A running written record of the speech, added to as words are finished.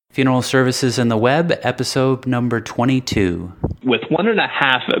Funeral Services and the Web, episode number 22. With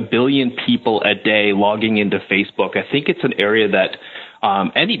 1.5 billion people a day logging into Facebook, I think it's an area that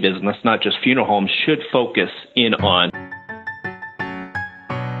any business, not just funeral homes, should focus in on.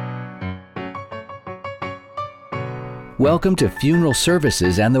 Welcome to Funeral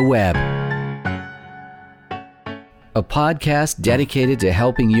Services and the Web, a podcast dedicated to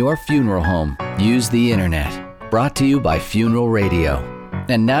helping your funeral home use the internet. Brought to you by Funeral Radio.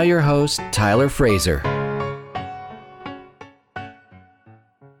 And now your host, Tyler Fraser.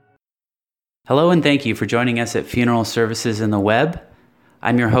 Hello and thank you for joining us at Funeral Services and the Web.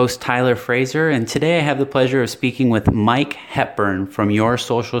 I'm your host, Tyler Fraser, and today I have the pleasure of speaking with Mike Hepburn from Your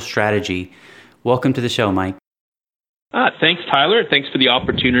Social Strategy. Welcome to the show, Mike. Thanks, Tyler. Thanks for the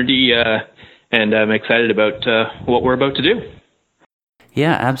opportunity, and I'm excited about what we're about to do.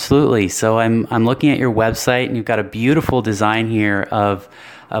 Yeah, absolutely. So I'm looking at your website, and you've got a beautiful design here of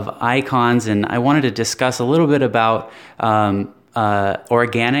icons, and I wanted to discuss a little bit about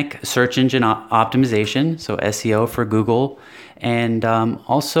organic search engine optimization, so SEO for Google, and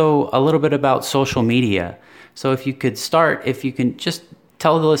also a little bit about social media. So if you can just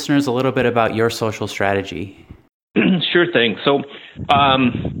tell the listeners a little bit about Your Social Strategy. Sure thing. So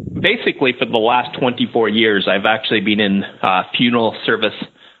basically, for the last 24 years, I've actually been in funeral service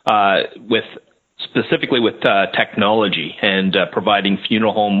specifically with technology and providing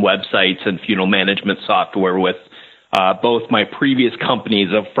funeral home websites and funeral management software with both my previous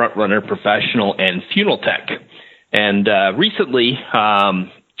companies of Frontrunner Professional and Funeral Tech. And recently,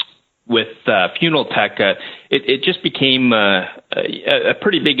 with Funeral Tech, it just became a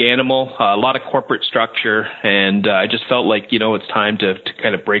pretty big animal, a lot of corporate structure, and I just felt like, it's time to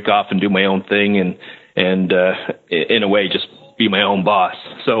kind of break off and do my own thing and in a way, just be my own boss.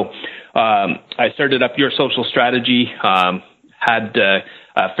 So I started up Your Social Strategy, had a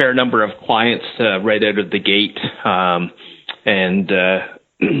fair number of clients right out of the gate, and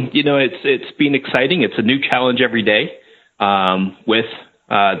it's been exciting. It's a new challenge every day with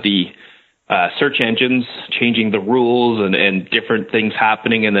the search engines changing the rules and different things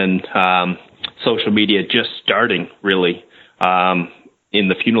happening, and then social media just starting really in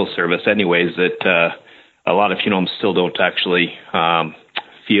the funeral service anyways, that a lot of funeral homes still don't actually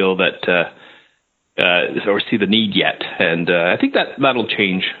feel that or see the need yet. And I think that'll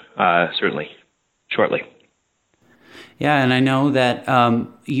change certainly shortly. Yeah, and I know that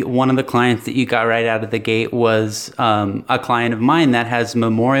one of the clients that you got right out of the gate was a client of mine that has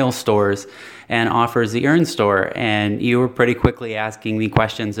memorial stores and offers the Urn Store. And you were pretty quickly asking me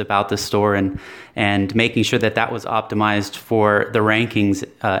questions about the store and making sure that was optimized for the rankings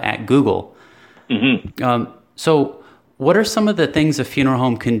at Google. Mm-hmm. So what are some of the things a funeral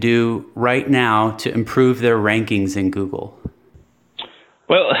home can do right now to improve their rankings in Google?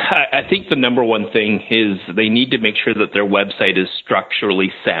 Well, I think the number one thing is they need to make sure that their website is structurally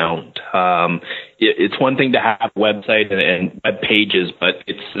sound. It's one thing to have a website and web pages, but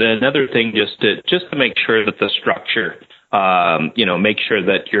it's another thing just to make sure that the structure, make sure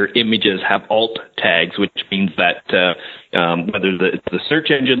that your images have alt tags, which means that whether the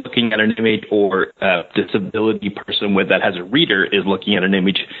search engine looking at an image or a disability person that has a reader is looking at an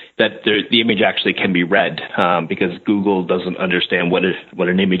image, that the image actually can be read, because Google doesn't understand what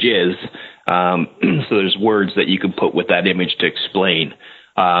an image is. So there's words that you can put with that image to explain.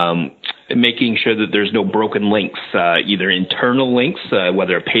 Making sure that there's no broken links, either internal links,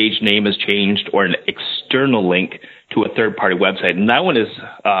 whether a page name has changed, or an external link to a third-party website. And that one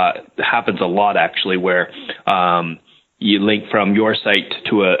happens a lot, actually, where you link from your site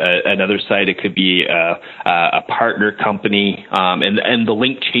to another site. It could be a partner company, and the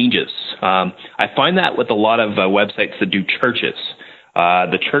link changes. I find that with a lot of websites that do churches.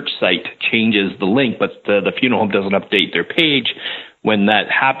 The church site changes the link, but the funeral home doesn't update their page. When that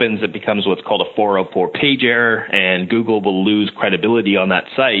happens, it becomes what's called a 404 page error, and Google will lose credibility on that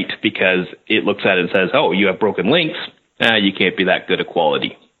site because it looks at it and says, oh, you have broken links. You can't be that good a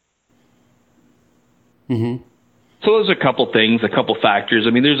quality. Mm-hmm. So those are a couple things, a couple factors.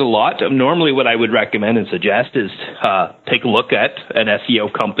 I mean, there's a lot. Normally what I would recommend and suggest is take a look at an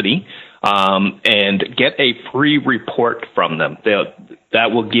SEO company and get a free report from them.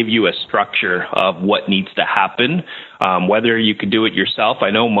 That will give you a structure of what needs to happen, whether you can do it yourself. I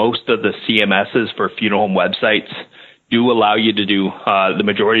know most of the CMSs for funeral home websites do allow you to do the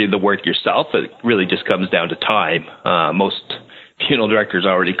majority of the work yourself. It really just comes down to time. Most funeral directors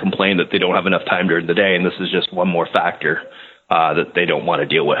already complain that they don't have enough time during the day, and this is just one more factor that they don't want to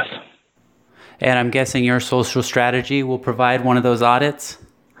deal with. And I'm guessing Your Social Strategy will provide one of those audits?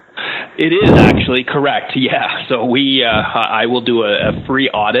 It is actually correct. Yeah. So I will do a free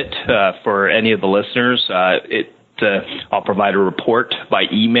audit for any of the listeners. I'll provide a report by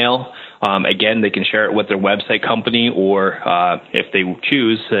email. Again, they can share it with their website company, or if they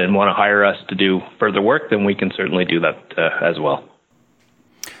choose and want to hire us to do further work, then we can certainly do that as well.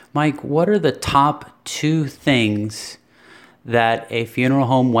 Mike, what are the top 2 things that a funeral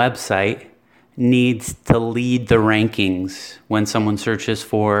home website needs to lead the rankings when someone searches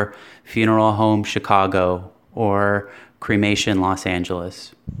for Funeral Home Chicago or Cremation Los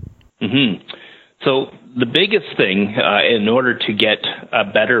Angeles? Mm-hmm. So the biggest thing in order to get a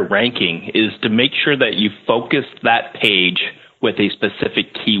better ranking is to make sure that you focus that page with a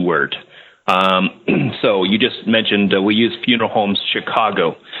specific keyword. So you just mentioned we use Funeral Homes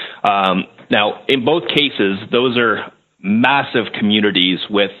Chicago. Now, in both cases, those are massive communities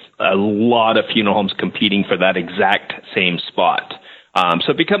with a lot of funeral homes competing for that exact same spot.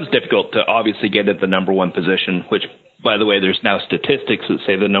 So it becomes difficult to obviously get at the number 1 position, which, by the way, there's now statistics that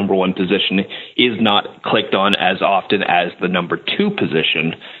say the number 1 position is not clicked on as often as the number 2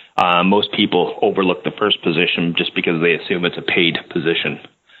 position. Most people overlook the first position just because they assume it's a paid position.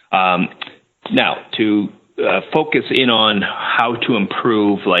 Now, to focus in on how to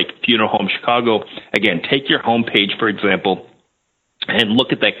improve, like Funeral Home Chicago, again, take your homepage, for example, and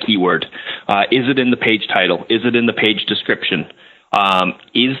look at that keyword. Is it in the page title? Is it in the page description?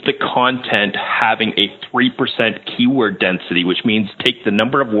 Is the content having a 3% keyword density, which means take the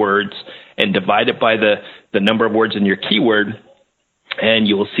number of words and divide it by the number of words in your keyword, and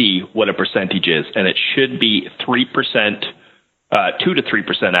you'll see what a percentage is. And it should be 3%, 2 to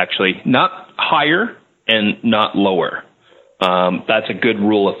 3% actually, not higher and not lower. That's a good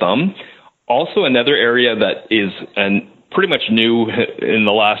rule of thumb. Also, another area that is pretty much new in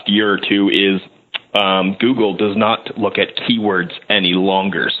the last year or two is Google does not look at keywords any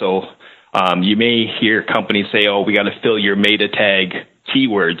longer. So you may hear companies say, oh, we got to fill your meta tag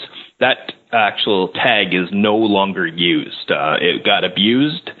keywords. That actual tag is no longer used. It got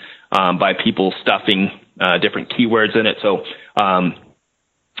abused by people stuffing different keywords in it. So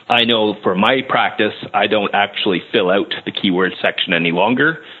I know for my practice, I don't actually fill out the keyword section any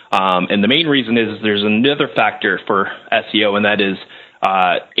longer. And the main reason is there's another factor for SEO, and that is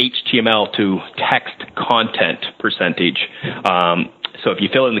HTML to text content percentage. So if you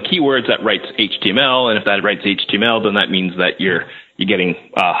fill in the keywords, that writes HTML, and if that writes HTML, then that means that you're getting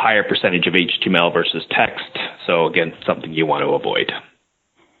a higher percentage of HTML versus text. So again, something you want to avoid.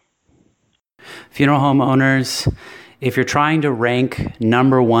 Funeral home owners, if you're trying to rank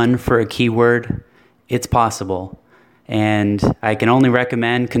number 1 for a keyword, it's possible. And I can only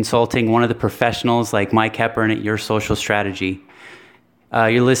recommend consulting one of the professionals like Mike Hepburn at Your Social Strategy.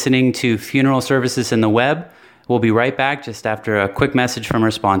 You're listening to Funeral Services in the Web. We'll be right back just after a quick message from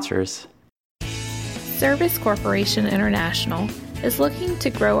our sponsors. Service Corporation International is looking to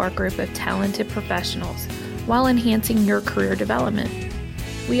grow our group of talented professionals while enhancing your career development.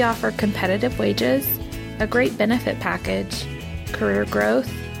 We offer competitive wages, a great benefit package, career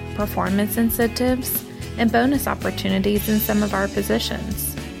growth, performance incentives, and bonus opportunities in some of our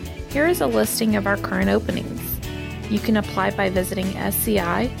positions. Here is a listing of our current openings. You can apply by visiting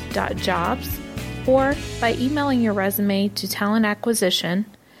sci.jobs or by emailing your resume to talent acquisition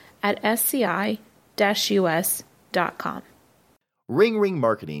at sci-us.com. Ring Ring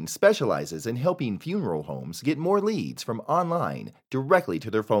Marketing specializes in helping funeral homes get more leads from online directly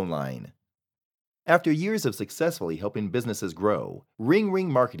to their phone line. After years of successfully helping businesses grow, Ring Ring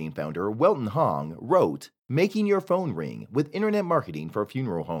Marketing founder Welton Hong wrote Making Your Phone Ring with Internet Marketing for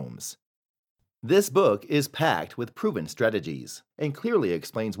Funeral Homes. This book is packed with proven strategies and clearly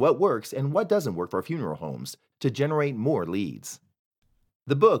explains what works and what doesn't work for funeral homes to generate more leads.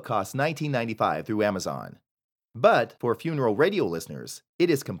 The book costs $19.95 through Amazon. But for funeral radio listeners,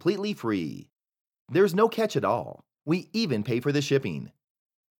 it is completely free. There's no catch at all. We even pay for the shipping.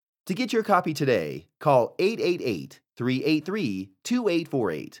 To get your copy today, call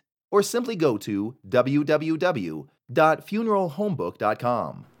 888-383-2848 or simply go to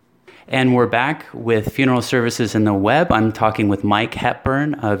www.funeralhomebook.com. And we're back with Funeral Services in the Web. I'm talking with Mike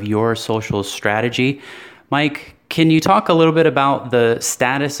Hepburn of Your Social Strategy. Mike, can you talk a little bit about the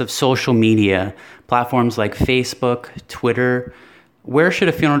status of social media, platforms like Facebook, Twitter? Where should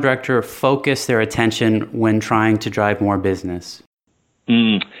a funeral director focus their attention when trying to drive more business?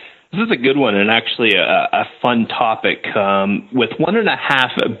 This is a good one, and actually a fun topic. With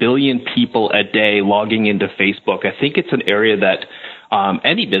 1.5 billion people a day logging into Facebook, I think it's an area that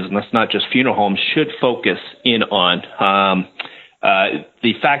any business, not just funeral homes, should focus in on.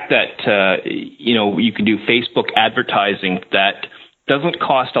 The fact that you can do Facebook advertising that doesn't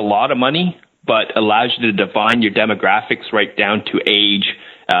cost a lot of money, but allows you to define your demographics right down to age,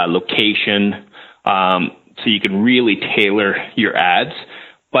 location, so you can really tailor your ads.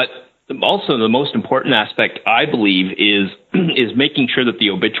 But also the most important aspect, I believe, is making sure that the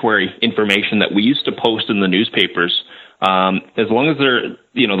obituary information that we used to post in the newspapers, as long as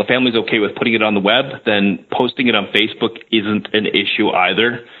the family's okay with putting it on the web, then posting it on Facebook isn't an issue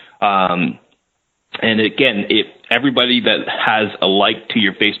either. And again, if everybody that has a like to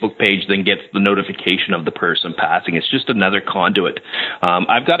your Facebook page then gets the notification of the person passing, it's just another conduit.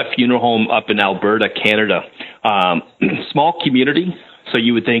 I've got a funeral home up in Alberta, Canada, small community. So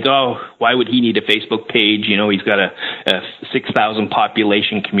you would think, oh, why would he need a Facebook page? He's got a 6,000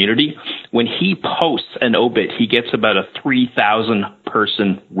 population community. When he posts an obit, he gets about a 3,000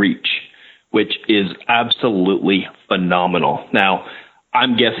 person reach, which is absolutely phenomenal. Now,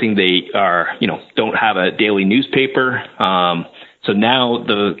 I'm guessing they don't have a daily newspaper. So now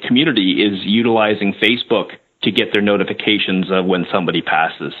the community is utilizing Facebook to get their notifications of when somebody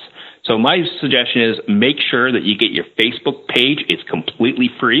passes. So my suggestion is make sure that you get your Facebook page. It's completely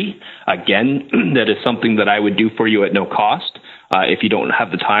free. Again, that is something that I would do for you at no cost. If you don't have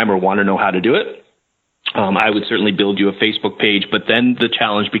the time or want to know how to do it, I would certainly build you a Facebook page. But then the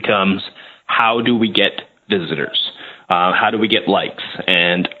challenge becomes, how do we get visitors? How do we get likes?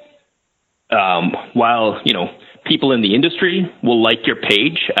 And while, people in the industry will like your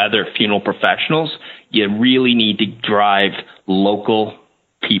page, other funeral professionals, you really need to drive local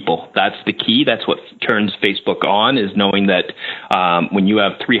people. That's the key. That's what turns Facebook on, is knowing that when you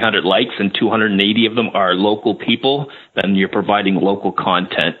have 300 likes and 280 of them are local people, then you're providing local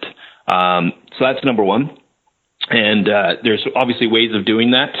content. So that's number one. And there's obviously ways of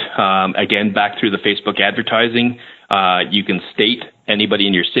doing that. Again, back through the Facebook advertising, you can state anybody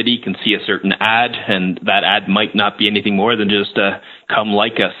in your city can see a certain ad, and that ad might not be anything more than just come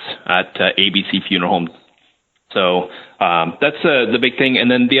like us at ABC Funeral Home. So that's the big thing.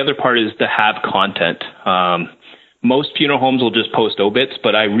 And then the other part is to have content. Most funeral homes will just post obits,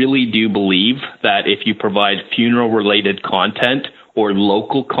 but I really do believe that if you provide funeral-related content or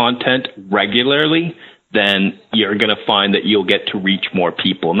local content regularly, then you're going to find that you'll get to reach more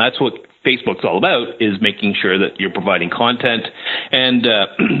people. And that's what Facebook's all about, is making sure that you're providing content. And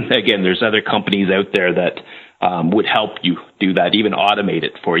again, there's other companies out there that would help you do that, even automate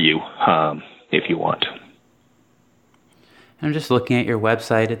it for you if you want. I'm just looking at your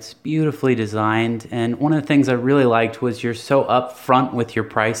website. It's beautifully designed. And one of the things I really liked was you're so upfront with your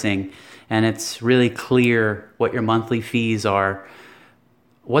pricing, and it's really clear what your monthly fees are.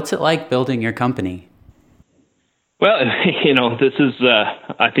 What's it like building your company? Well, this is,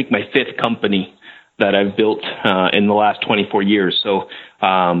 I think, my fifth company that I've built in the last 24 years. So,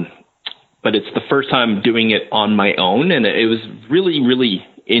 but it's the first time doing it on my own. And it was really, really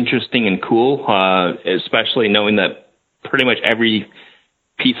interesting and cool, especially knowing that pretty much every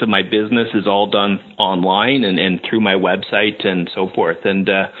piece of my business is all done online and through my website and so forth. And,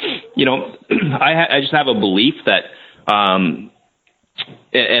 I just have a belief that,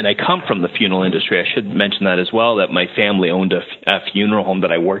 and I come from the funeral industry. I should mention that as well, that my family owned a funeral home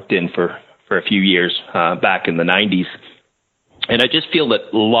that I worked in for a few years back in the 90s. And I just feel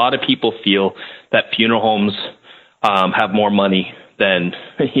that a lot of people feel that funeral homes have more money than,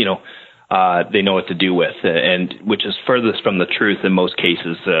 they know what to do with, and which is furthest from the truth in most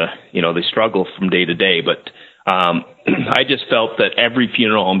cases. They struggle from day to day. But I just felt that every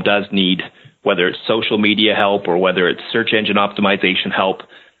funeral home does need, whether it's social media help or whether it's search engine optimization help,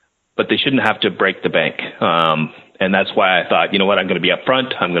 but they shouldn't have to break the bank. And that's why I thought, I'm going to be up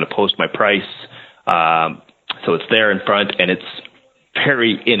front. I'm going to post my price. So it's there in front, and it's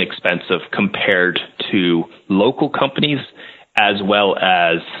very inexpensive compared to local companies as well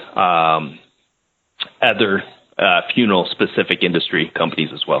as other funeral-specific industry companies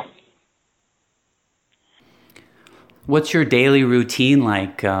as well. What's your daily routine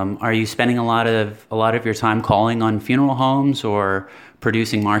like? Are you spending a lot of your time calling on funeral homes or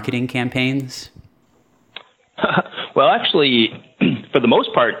producing marketing campaigns? Well, actually, for the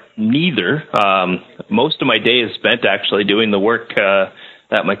most part, neither. Most of my day is spent actually doing the work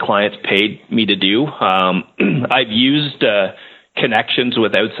that my clients paid me to do. I've used connections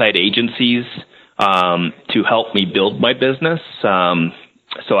with outside agencies to help me build my business.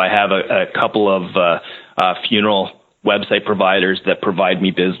 So I have a couple of funeral website providers that provide me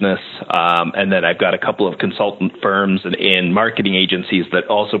business. And then I've got a couple of consultant firms and marketing agencies that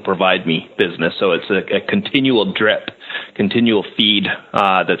also provide me business. So it's a continual drip continual feed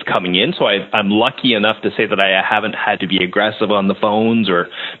that's coming in. So I'm lucky enough to say that I haven't had to be aggressive on the phones or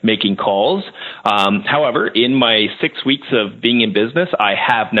making calls. However, in my 6 weeks of being in business, I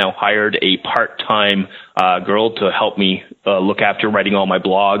have now hired a part-time girl to help me look after writing all my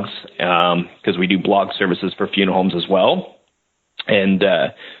blogs, because we do blog services for funeral homes as well. And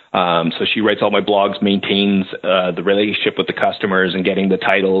so she writes all my blogs, maintains the relationship with the customers and getting the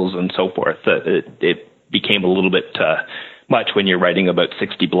titles and so forth. It became a little bit much when you're writing about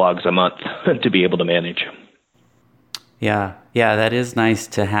 60 blogs a month to be able to manage. Yeah, that is nice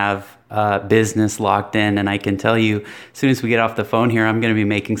to have business locked in. And I can tell you, as soon as we get off the phone here, I'm going to be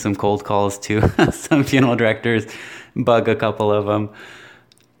making some cold calls to some funeral directors, bug a couple of them.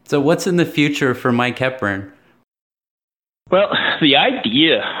 So what's in the future for Mike Hepburn? Well, the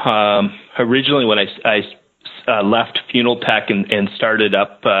idea originally when I left Funeral Tech and started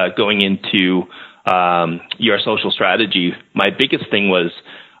up going into your social strategy, my biggest thing was,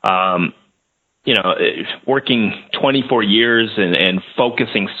 working 24 years and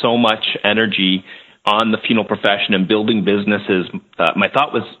focusing so much energy on the funeral profession and building businesses. My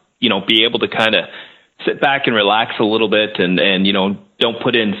thought was, be able to kind of sit back and relax a little bit and don't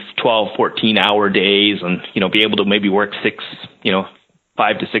put in 12, 14-hour days and, be able to maybe work 5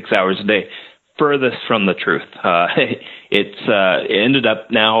 to 6 hours a day. Furthest from the truth. It ended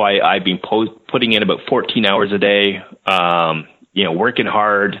up now I've been putting in about 14 hours a day, working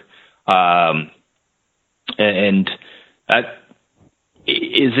hard. And that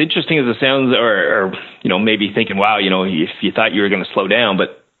is interesting as it sounds, or maybe thinking, wow, if you thought you were going to slow down,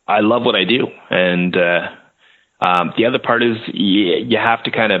 but I love what I do. And the other part is you have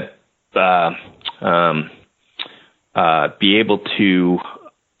to kind of be able to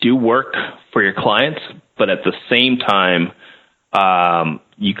do work for your clients, but at the same time,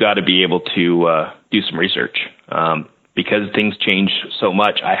 you got to be able to do some research. Because things change so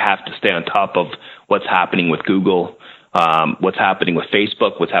much, I have to stay on top of what's happening with Google, what's happening with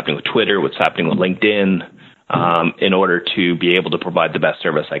Facebook, what's happening with Twitter, what's happening with LinkedIn, in order to be able to provide the best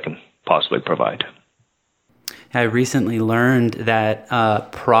service I can possibly provide. I recently learned that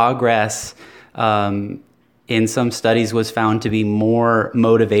progress in some studies was found to be more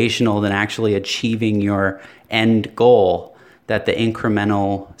motivational than actually achieving your end goal, that the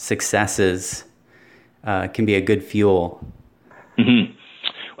incremental successes can be a good fuel. Mm-hmm.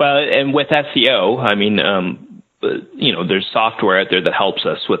 Well, and with SEO, I mean, there's software out there that helps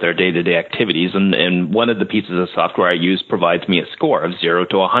us with our day-to-day activities, and one of the pieces of software I use provides me a score of 0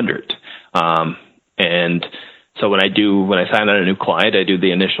 to 100. And so when I sign on a new client, I do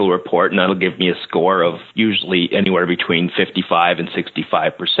the initial report, and that'll give me a score of usually anywhere between 55 and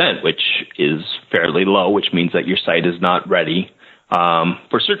 65%, which is fairly low, which means that your site is not ready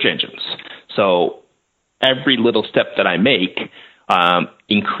for search engines. So every little step that I make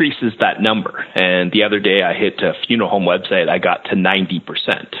increases that number. And the other day I hit a funeral home website, I got to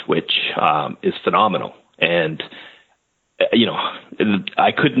 90%, which is phenomenal. And,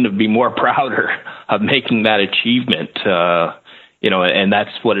 I couldn't be more prouder of making that achievement, and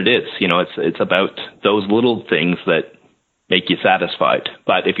that's what it is. It's about those little things that make you satisfied.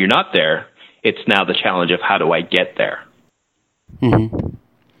 But if you're not there, it's now the challenge of how do I get there? Mm-hmm.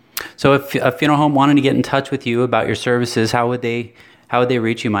 So if a funeral home wanted to get in touch with you about your services, how would they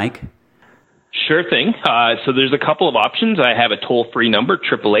reach you, Mike? Sure thing. So there's a couple of options. I have a toll-free number,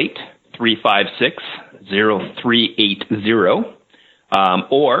 888-356-0380.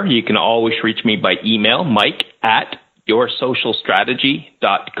 Or you can always reach me by email,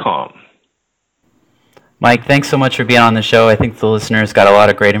 mike@yoursocialstrategy.com. Mike, thanks so much for being on the show. I think the listeners got a lot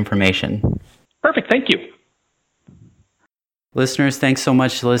of great information. Perfect. Thank you. Listeners, thanks so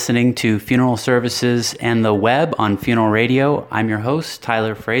much for listening to Funeral Services and the Web on Funeral Radio. I'm your host,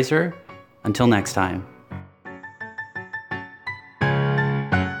 Tyler Fraser. Until next time.